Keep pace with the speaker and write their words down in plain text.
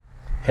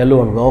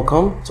Hello and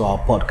welcome to our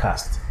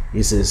podcast.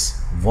 This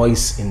is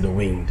Voice in the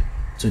Wind.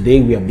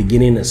 Today we are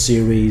beginning a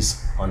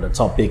series on the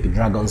topic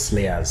Dragon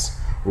Slayers.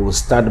 We will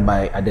start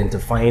by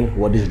identifying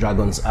what these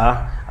dragons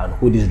are and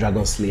who these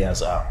dragon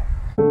slayers are.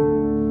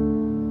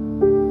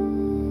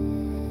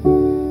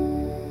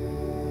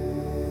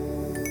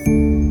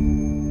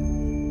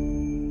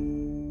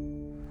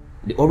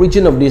 The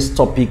origin of this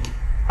topic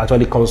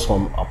actually comes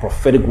from a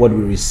prophetic word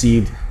we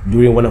received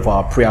during one of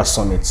our prayer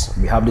summits.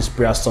 We have this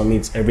prayer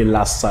summit every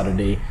last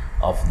Saturday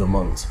of the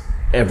month,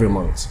 every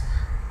month.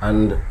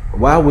 And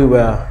while we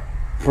were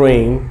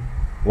praying,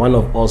 one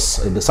of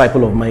us, a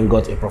disciple of mine,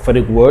 got a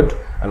prophetic word,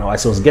 and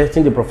as I was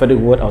getting the prophetic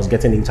word, I was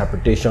getting the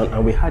interpretation,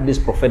 and we had this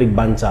prophetic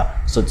banter,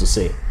 so to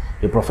say.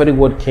 The prophetic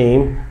word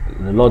came,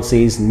 the Lord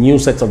says, new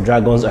sets of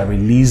dragons are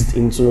released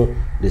into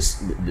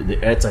the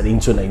earth and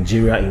into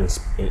Nigeria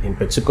in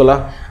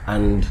particular,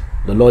 and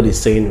the Lord is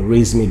saying,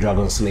 raise me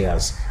dragon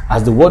slayers.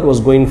 As the word was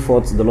going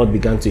forth, the Lord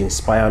began to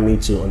inspire me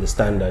to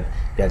understand that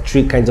there are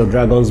three kinds of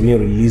dragons being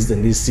released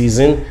in this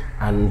season,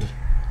 and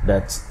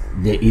that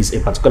there is a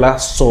particular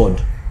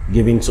sword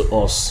given to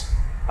us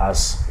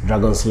as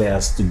dragon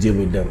slayers to deal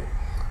with them.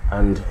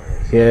 And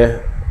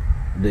here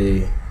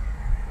the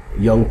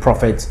young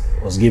prophet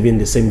was given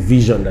the same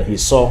vision, that he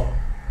saw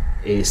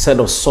a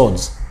set of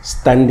swords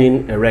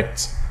standing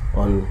erect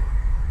on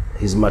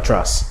his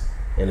mattress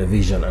in a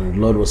vision, and the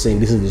Lord was saying,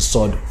 this is the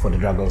sword for the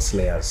dragon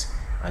slayers.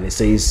 And it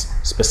says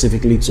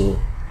specifically to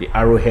the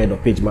arrowhead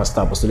of Page Master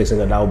Apostolic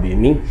Center, that will be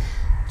me,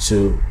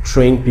 to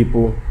train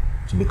people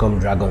to become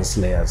dragon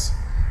slayers.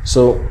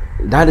 So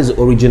that is the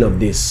origin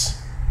of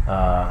this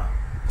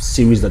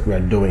series that we are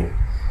doing.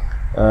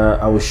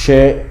 I will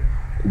share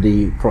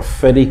the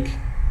prophetic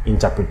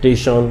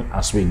interpretation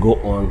as we go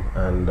on,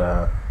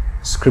 and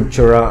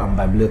scriptural and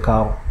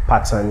biblical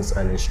patterns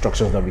and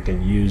instructions that we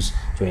can use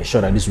to ensure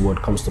that this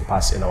word comes to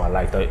pass in our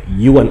life, that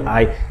you and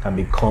I can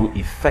become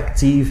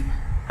effective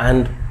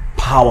and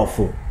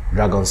powerful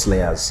dragon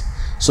slayers.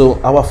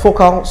 So our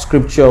focal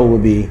scripture will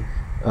be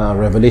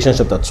Revelation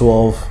chapter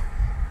 12.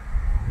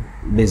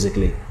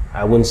 Basically,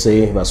 I won't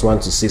say verse 1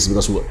 to 6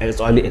 because we'll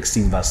only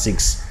exceed verse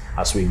 6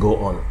 as we go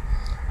on.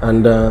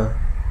 And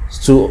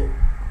to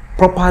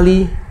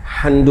properly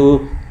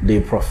handle the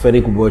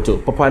prophetic word, to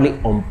properly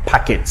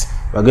unpack it,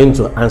 we're going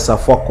to answer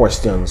 4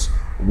 questions.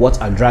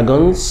 What are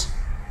dragons?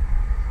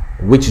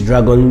 Which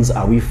dragons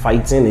are we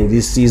fighting in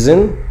this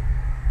season?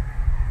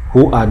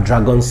 Who are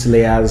dragon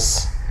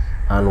slayers?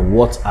 And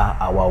what are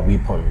our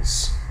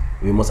weapons?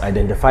 We must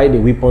identify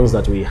the weapons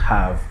that we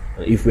have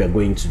if we are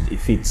going to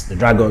defeat the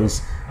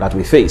dragons that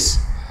we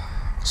face.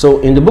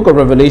 So in the book of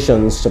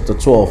Revelations chapter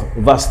 12,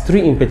 verse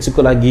 3 in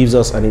particular gives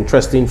us an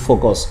interesting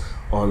focus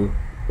on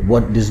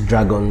what these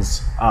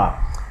dragons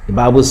are. The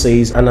Bible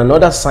says, and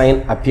another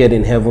sign appeared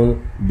in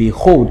heaven.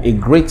 Behold, a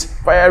great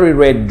fiery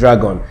red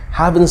dragon,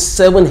 having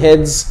 7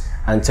 heads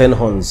and 10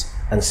 horns,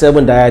 and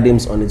 7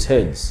 diadems on its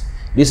heads.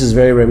 This is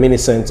very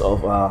reminiscent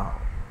of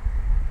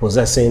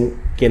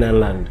possessing Canaan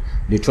land.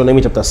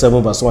 Deuteronomy chapter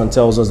 7 verse 1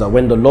 tells us that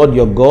when the Lord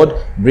your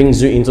God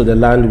brings you into the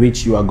land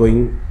which you are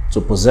going to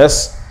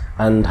possess,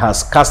 and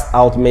has cast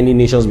out many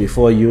nations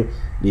before you,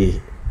 the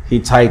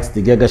Hittites,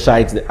 the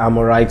Girgashites, the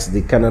Amorites,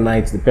 the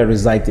Canaanites, the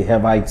Perizzites, the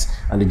Hivites,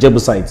 and the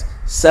Jebusites,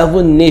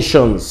 7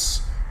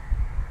 nations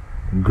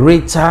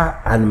greater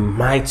and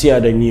mightier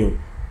than you.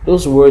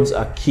 Those words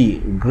are key.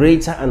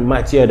 Greater and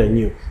mightier than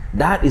you.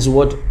 That is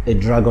what a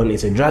dragon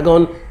is. A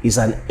dragon is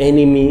an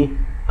enemy,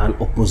 an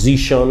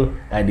opposition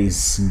that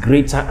is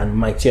greater and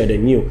mightier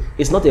than you.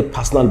 It's not a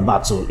personal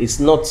battle. It's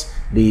not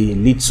the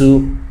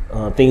little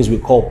things we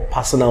call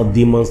personal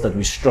demons that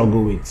we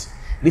struggle with.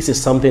 This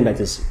is something that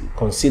is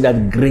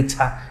considered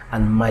greater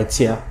and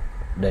mightier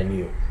than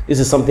you. This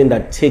is something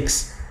that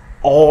takes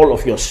all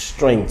of your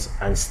strength,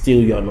 and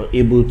still you are not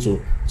able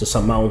to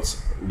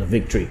surmount the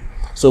victory.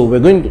 So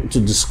we're going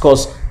to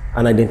discuss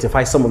and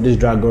identify some of these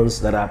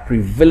dragons that are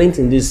prevalent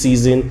in this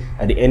season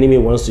that the enemy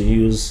wants to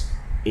use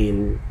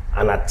in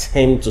an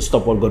attempt to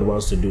stop what God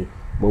wants to do.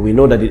 But we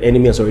know that the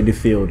enemy has already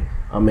failed.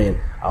 Amen.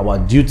 Our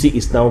duty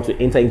is now to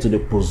enter into the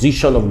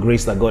position of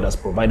grace that God has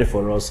provided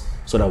for us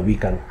so that we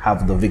can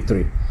have the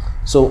victory.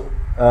 So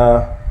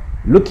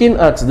looking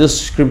at this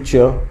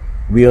scripture,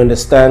 we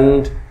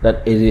understand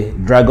that a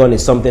dragon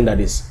is something that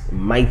is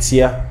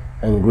mightier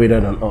and greater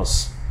than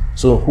us.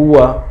 So who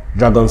are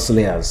dragon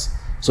slayers?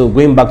 So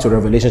going back to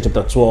Revelation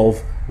chapter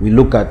 12, we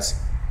look at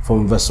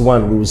from verse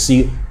 1, we will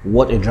see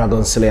what a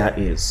dragon slayer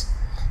is.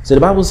 So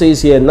the Bible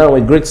says here, now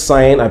a great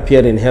sign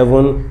appeared in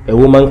heaven, a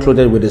woman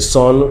clothed with the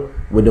sun,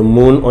 with the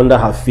moon under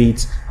her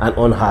feet, and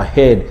on her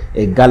head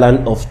a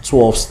garland of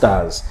 12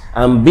 stars.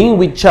 And being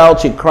with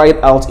child, she cried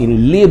out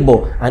in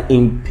labor and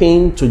in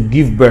pain to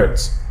give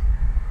birth.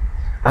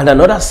 And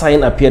another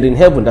sign appeared in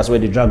heaven. That's where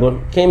the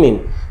dragon came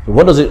in. So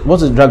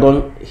what's the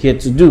dragon here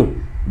to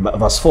do?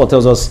 Verse 4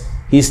 tells us,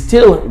 he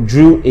still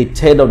drew a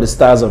third of the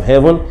stars of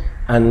heaven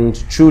and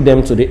threw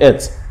them to the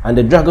earth. And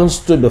the dragon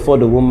stood before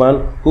the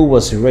woman who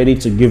was ready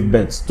to give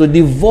birth, to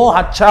devour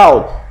her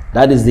child.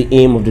 That is the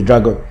aim of the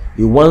dragon.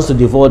 He wants to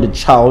devour the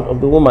child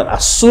of the woman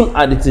as soon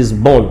as it is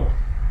born.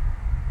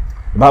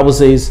 The Bible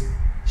says,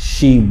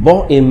 she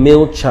bore a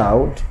male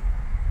child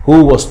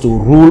who was to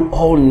rule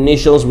all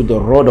nations with a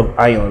rod of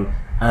iron,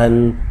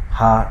 and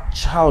her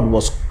child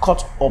was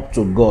caught up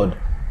to God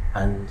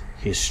and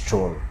his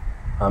throne.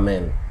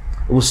 Amen.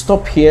 We'll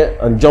stop here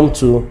and jump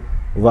to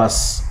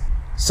verse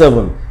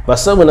 7.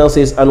 Verse 7 now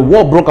says, and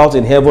war broke out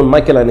in heaven.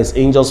 Michael and his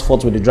angels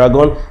fought with the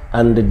dragon,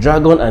 and the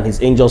dragon and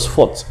his angels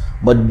fought,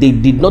 but they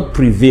did not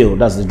prevail.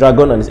 That's the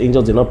dragon and his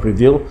angels did not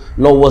prevail,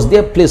 nor was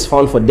there place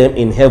found for them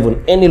in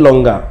heaven any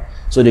longer.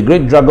 So the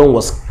great dragon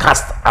was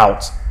cast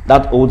out,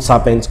 that old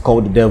serpent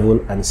called the devil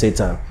and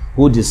Satan,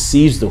 who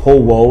deceives the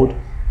whole world.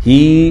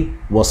 He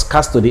was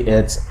cast to the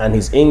earth, and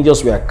his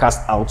angels were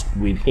cast out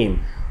with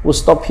him. We'll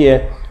stop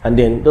here and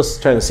then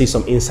just try to see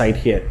some insight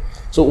here.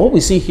 So what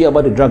we see here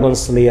about the dragon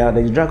slayer,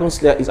 the dragon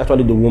slayer is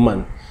actually the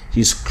woman.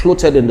 She's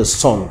clothed in the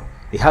sun.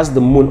 It has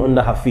the moon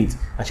under her feet,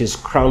 and she's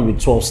crowned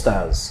with 12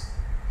 stars.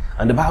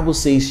 And the Bible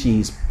says she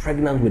is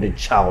pregnant with a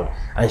child,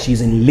 and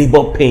she's in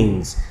labor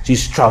pains.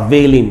 She's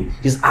travailing,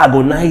 she's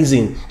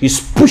agonizing,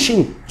 she's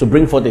pushing to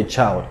bring forth a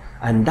child.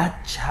 And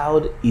that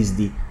child is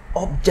the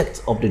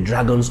object of the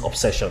dragon's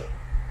obsession.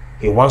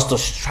 He wants to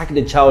strike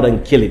the child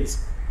and kill it.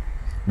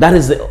 That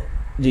is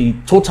the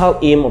total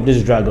aim of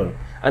this dragon.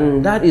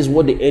 And that is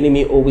what the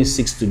enemy always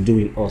seeks to do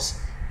in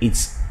us.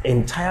 Its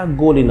entire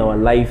goal in our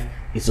life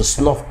is to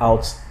snuff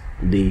out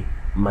the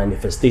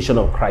manifestation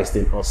of Christ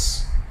in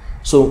us.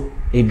 So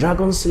a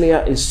dragon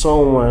slayer is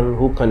someone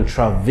who can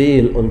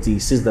travail until he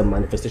sees the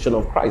manifestation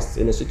of Christ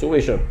in a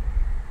situation.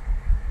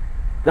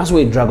 That's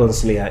what a dragon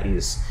slayer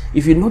is.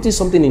 If you notice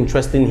something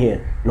interesting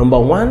here, number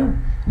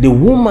one, the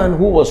woman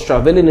who was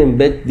travailing in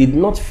bed did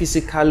not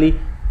physically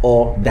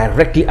or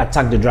directly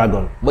attack the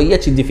dragon, but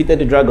yet she defeated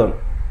the dragon.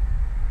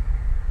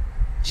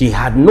 She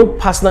had no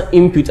personal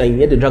input, and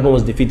yet the dragon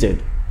was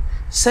defeated.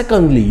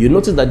 Secondly, you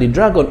notice that the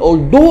dragon,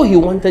 although he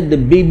wanted the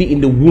baby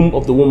in the womb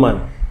of the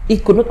woman, he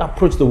could not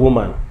approach the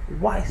woman.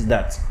 Why is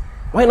that?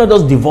 Why not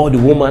just devour the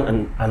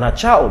woman and her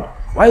child?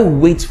 Why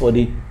wait for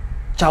the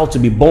child to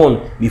be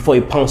born before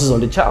he pounces on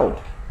the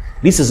child?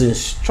 This is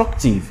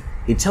instructive.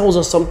 It tells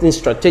us something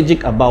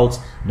strategic about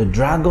the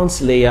dragon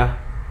slayer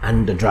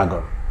and the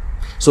dragon.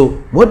 So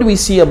what do we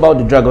see about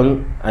the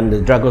dragon and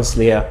the dragon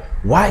slayer?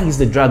 Why is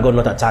the dragon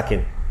not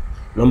attacking?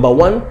 Number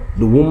one,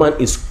 the woman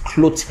is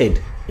clothed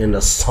in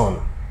the sun.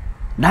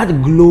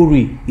 That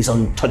glory is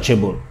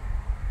untouchable.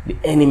 The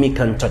enemy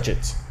can't touch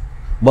it.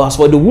 But as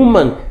for the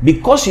woman,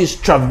 because she's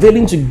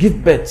travailing to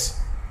give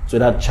birth to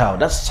that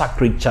child, that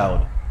sacred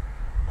child,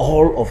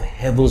 all of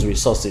heaven's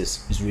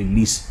resources is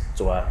released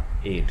to her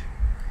aid.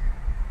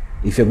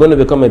 If you're going to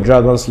become a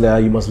dragon slayer,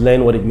 you must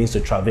learn what it means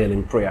to travail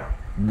in prayer.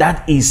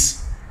 That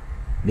is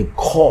the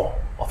core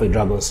of a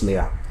dragon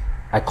slayer.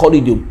 I call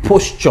it the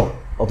posture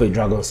of a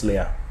dragon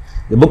slayer.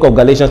 The book of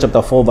Galatians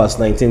chapter 4 verse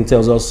 19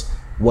 tells us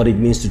what it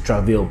means to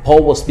travail.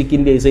 Paul was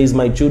speaking there. He says,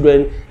 my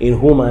children, in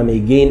whom I am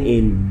again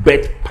in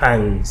birth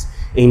pangs,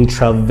 in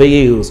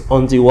travails,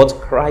 until what?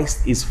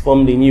 Christ is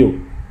formed in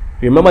you.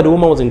 Remember, the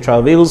woman was in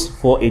travails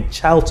for a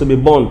child to be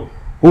born,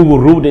 who will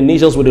rule the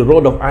nations with a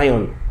rod of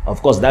iron.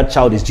 Of course, that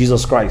child is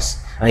Jesus Christ.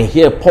 And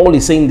here Paul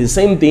is saying the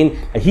same thing.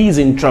 He is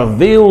in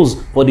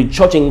travails for the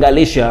church in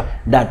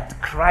Galatia,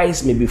 that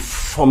Christ may be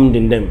formed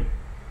in them.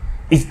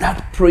 It's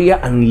that prayer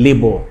and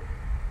labor,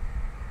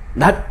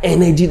 that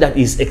energy that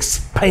is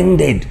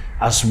expended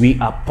as we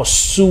are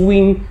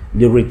pursuing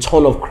the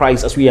return of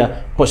Christ, as we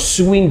are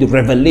pursuing the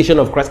revelation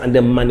of Christ and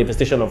the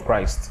manifestation of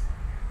Christ.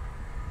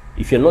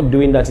 If you're not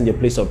doing that in the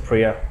place of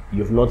prayer,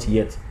 you've not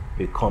yet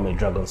become a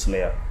dragon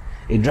slayer.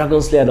 A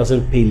dragon slayer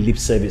doesn't pay lip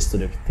service to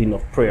the thing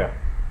of prayer.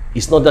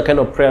 It's not that kind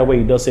of prayer where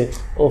you just say,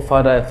 oh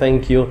Father, I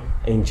thank you,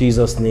 in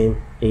Jesus'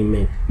 name,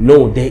 amen.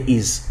 No, there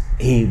is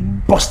a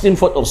bursting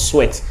forth of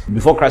sweat.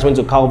 Before Christ went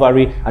to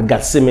Calvary at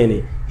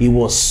Gethsemane, he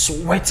was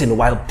sweating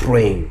while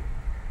praying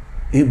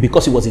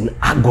because he was in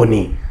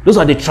agony. Those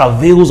are the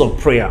travails of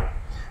prayer.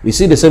 We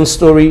see the same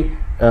story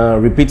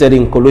repeated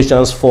in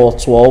Colossians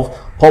 4:12.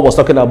 Paul was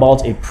talking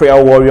about a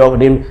prayer warrior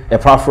named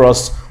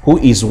Epaphras, who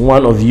is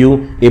one of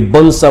you, a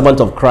bond servant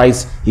of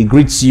Christ. He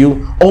greets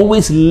you,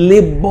 always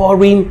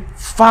laboring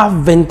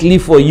fervently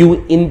for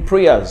you in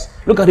prayers.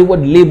 Look at the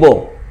word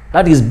labor.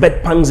 That is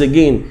bed pangs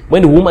again.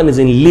 When the woman is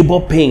in labor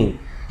pain,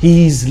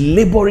 he is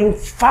laboring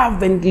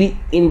fervently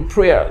in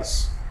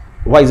prayers.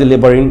 Why is he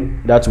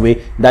laboring that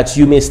way? That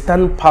you may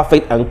stand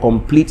perfect and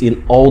complete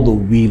in all the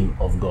will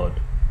of God.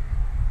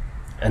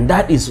 And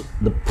that is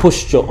the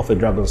posture of a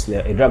dragon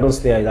slayer. A dragon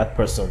slayer is that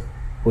person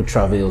who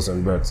travails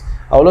and births.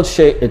 I will not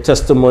share a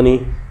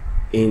testimony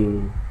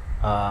in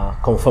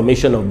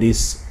confirmation of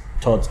this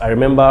thought. I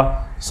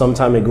remember some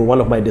time ago, one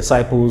of my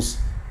disciples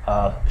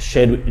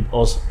shared with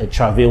us a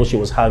travail she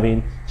was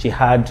having. She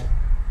had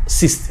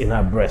cysts in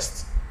her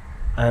breast,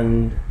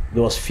 and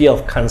there was fear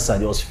of cancer.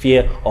 There was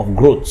fear of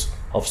growth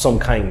of some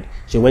kind.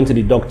 She went to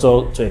the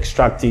doctor to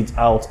extract it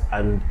out,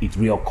 and it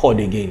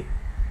reoccurred again.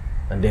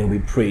 And then we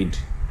prayed,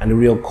 and it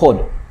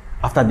reoccurred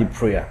after the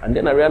prayer. And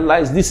then I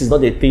realized this is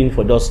not a thing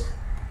for just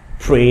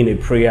praying a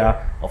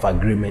prayer of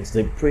agreement,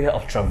 the prayer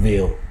of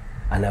travail.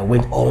 And I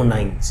went all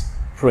night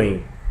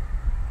praying,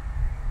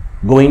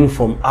 going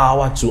from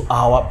hour to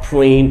hour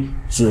praying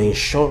to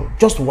ensure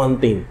just one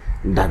thing,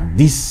 that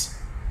this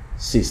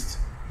cyst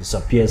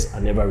disappears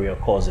and never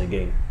reoccurs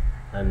again.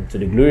 And to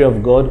the glory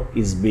of God,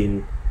 it's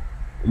been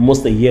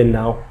almost a year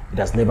now. It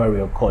has never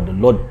reoccurred. The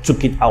Lord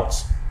took it out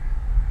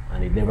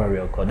and it never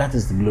reoccurred. That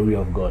is the glory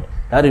of God.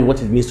 That is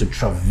what it means to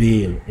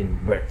travail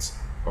in birth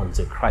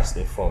until Christ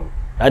is formed.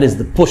 That is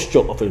the posture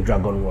of a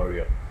dragon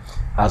warrior.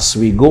 As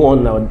we go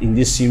on now in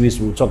this series,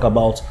 we'll talk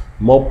about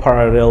more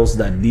parallels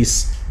that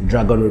this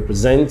dragon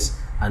represents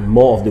and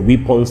more of the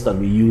weapons that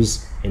we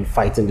use in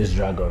fighting this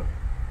dragon.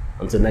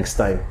 Until next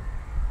time,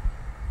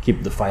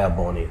 keep the fire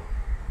burning.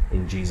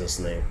 In Jesus'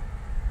 name,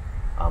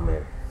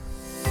 amen.